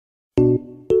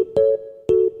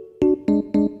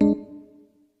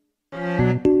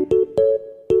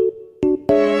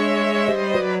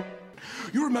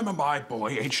remember my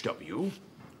boy, H.W.?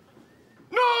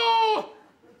 No!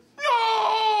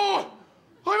 No!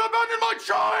 I've abandoned my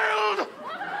child!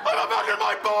 I've abandoned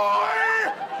my boy!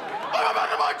 I've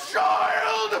abandoned my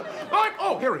child!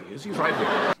 Oh, here he is. He's right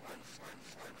here.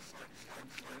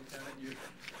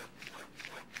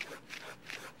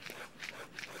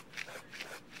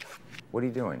 What are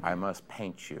you doing? I must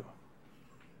paint you.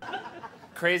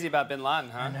 Crazy about Bin Laden,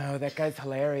 huh? I know, that guy's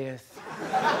hilarious.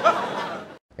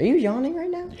 Are you yawning right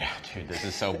now? Yeah, dude, this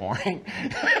is so boring.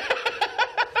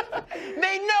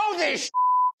 They know this shit.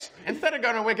 Instead of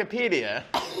going to Wikipedia,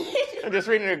 I'm just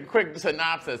reading a quick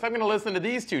synopsis. I'm going to listen to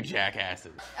these two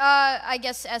jackasses. I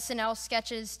guess SNL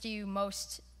sketches do you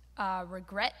most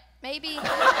regret, maybe?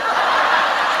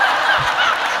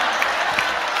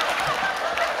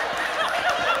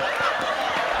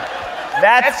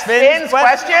 That's Finn's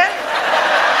question?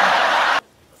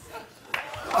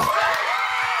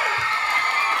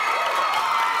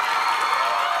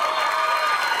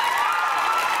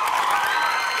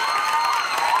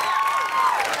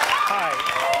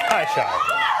 Hi, Shy.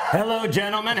 Hello,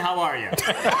 gentlemen. How are you?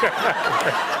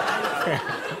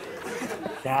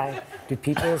 Shy, do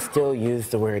people still use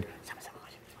the word?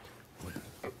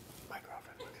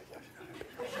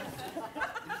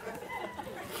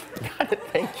 Got it.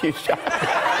 Thank you, Shy.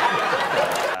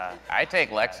 I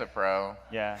take Lexapro.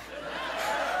 Yeah.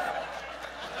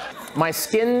 My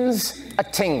skin's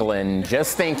a-tingling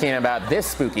just thinking about this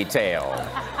spooky tale.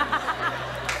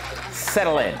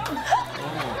 Settle in.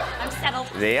 I'm settled.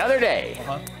 The other day,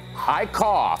 I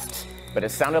coughed, but it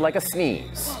sounded like a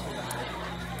sneeze.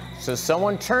 So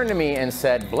someone turned to me and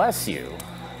said, "Bless you."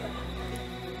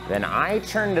 Then I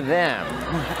turned to them,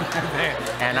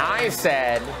 and I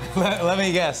said... Let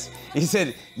me guess. You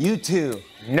said, "You too."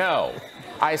 No.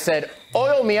 I said,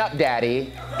 "Oil me up,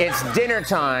 Daddy. It's dinner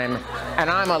time, and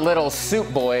I'm a little soup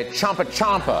boy, chompa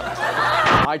chompa."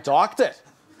 I docked it.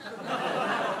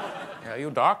 Yeah,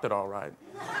 you docked it all right.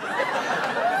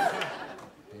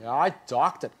 Yeah, I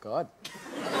docked it good.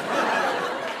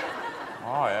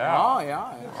 Oh, yeah. Oh,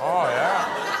 yeah. Oh, yeah.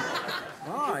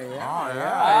 Oh, yeah. Oh,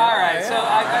 yeah. All right, so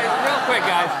real quick,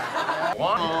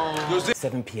 guys.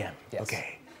 7 p.m. Yes.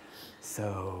 Okay.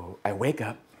 So I wake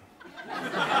up.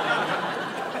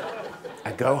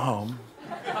 I go home.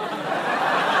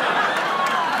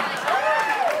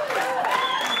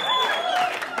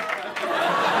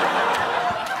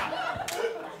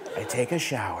 I take a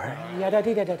shower.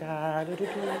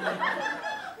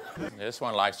 This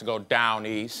one likes to go down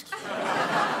east.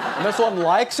 And this one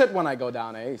likes it when I go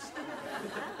down east.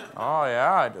 Oh,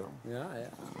 yeah, I do. Yeah, yeah.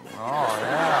 Oh,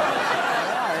 yeah.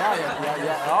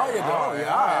 Yeah. Oh, you do.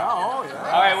 Yeah.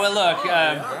 All right, well, look,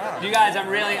 you guys, I'm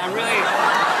really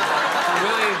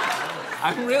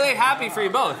happy for you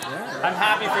both. Yeah. I'm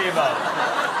happy for you both.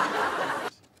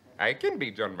 I can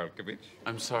be John Malkovich.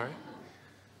 I'm sorry?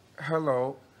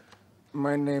 Hello,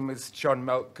 my name is John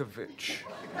Malkovich.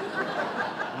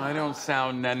 I don't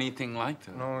sound anything like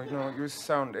that. No, you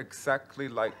sound exactly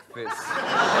like this.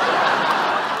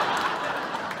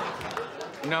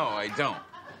 No, I don't.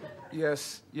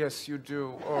 Yes, you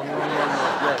do. Oh, no,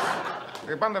 yes.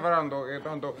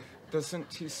 Bando.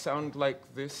 Doesn't he sound like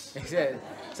this?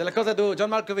 C'est la cosa do John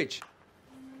Malkovich.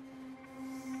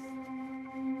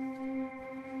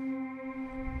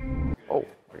 Oh,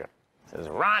 it says,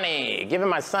 "Ronnie, giving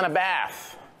my son a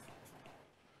bath."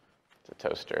 It's a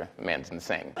toaster. The man's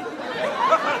insane.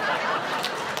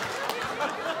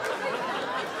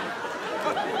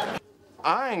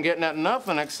 I ain't getting at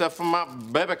nothing except for my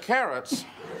baby carrots.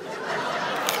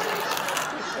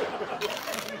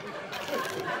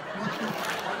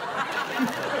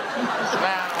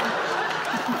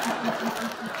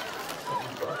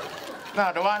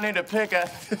 Now, do I need to pick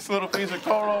at this little piece of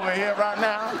coal over here right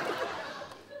now?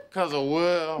 Because of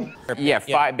Will.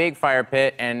 Yeah, big fire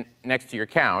pit and next to your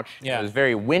couch. Yeah. It was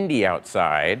very windy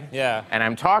outside. Yeah. And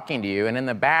I'm talking to you, and in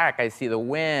the back, I see the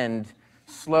wind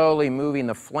slowly moving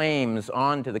the flames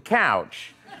onto the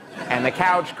couch, and the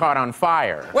couch caught on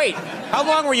fire. Wait, how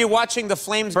long were you watching the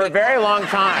flames? For a very long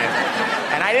time.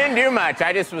 And I didn't do much.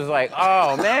 I just was like,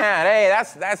 oh, man, hey,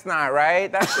 that's not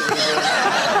right. That's what you're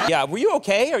doing. Yeah, were you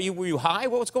okay? Were you high?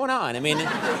 What was going on? I mean,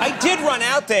 I did run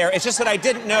out there. It's just that I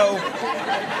didn't know.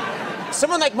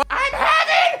 Someone like... I'm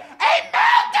having a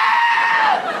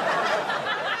meltdown!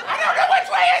 I don't know which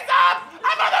way is up!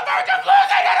 I'm on the verge of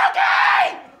losing it,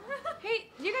 okay? Hey,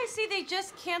 you guys see they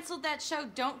just canceled that show,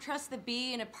 Don't Trust the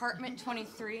Bee in Apartment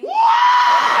 23? What?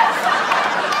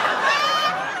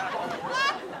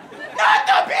 Not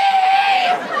the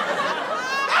bee!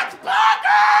 That's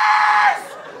bonkers!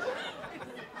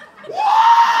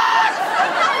 What?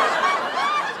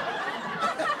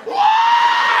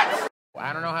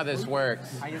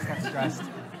 works. I just got stressed.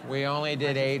 We only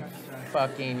did 8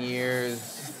 fucking years.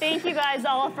 Thank you guys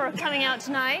all for coming out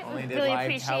tonight. Only did Really live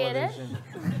appreciate it. television.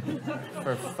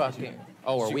 For fucking...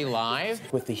 Oh, are we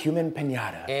live? With the human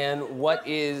pinata. And what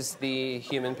is the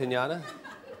human pinata?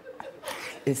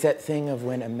 It's that thing of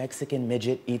when a Mexican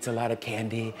midget eats a lot of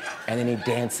candy and then he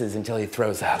dances until he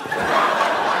throws up.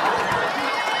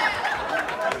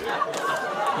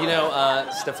 You know,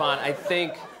 Stefon, I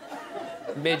think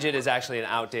midget is actually an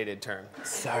outdated term.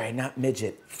 Sorry, not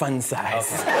midget, fun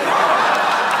size. Okay.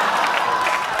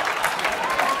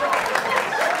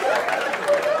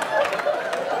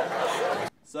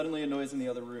 Suddenly a noise in the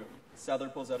other room. Sadler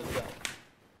pulls out his gun.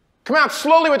 Come out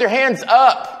slowly with your hands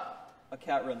up. A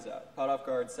cat runs out. Caught off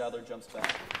guard, Sadler jumps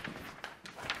back.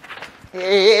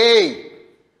 Hey!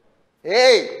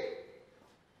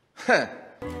 Huh.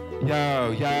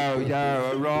 Yo,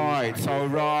 all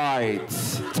right.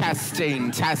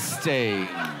 Testing.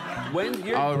 When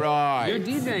you're, All right. You're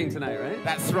DJing tonight, right?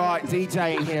 That's right,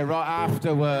 DJing here right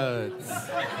afterwards.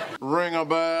 Ring a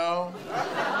bell.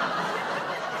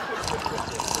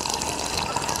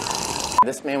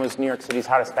 This man was New York City's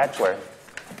hottest bachelor.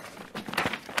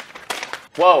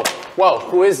 Whoa,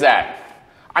 who is that?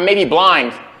 I may be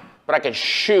blind, but I can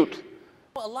shoot.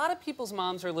 Well, a lot of people's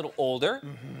moms are a little older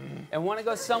and want to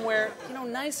go somewhere, you know,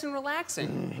 nice and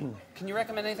relaxing. Can you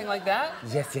recommend anything like that?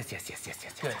 Yes.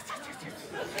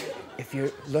 If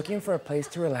you're looking for a place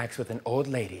to relax with an old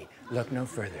lady, look no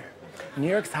further. New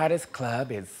York's hottest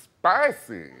club is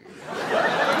Spicy.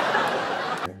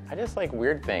 I just like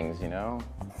weird things, you know?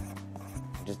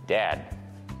 Just dad.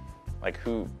 Like,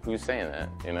 who's saying that,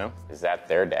 you know? Is that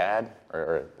their dad?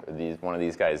 Or one of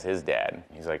these guys his dad?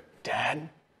 He's like, Dad?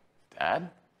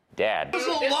 Dad. There's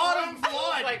a lot of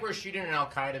blood. Like we're shooting an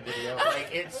Al-Qaeda video. Like,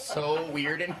 it's so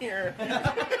weird in here.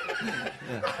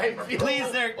 I feel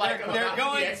Please, they're going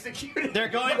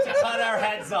to cut our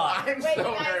heads off. I'm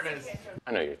so nervous.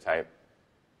 I know your type. I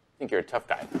think you're a tough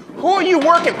guy. Who are you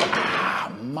working for?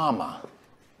 Ah, mama.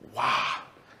 Wow.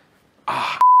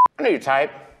 Ah. I know your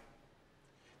type.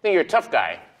 I think you're a tough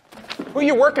guy. Who are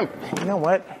you working for? You know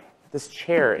what? This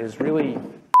chair is really...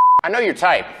 I know your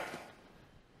type.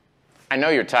 I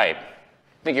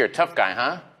think you're a tough guy,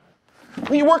 huh?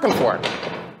 Who are you working for?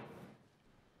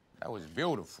 That was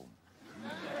beautiful.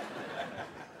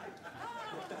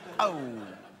 Okay,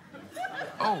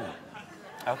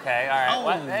 all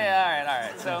right. Hey, all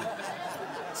right.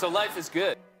 So life is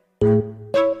good.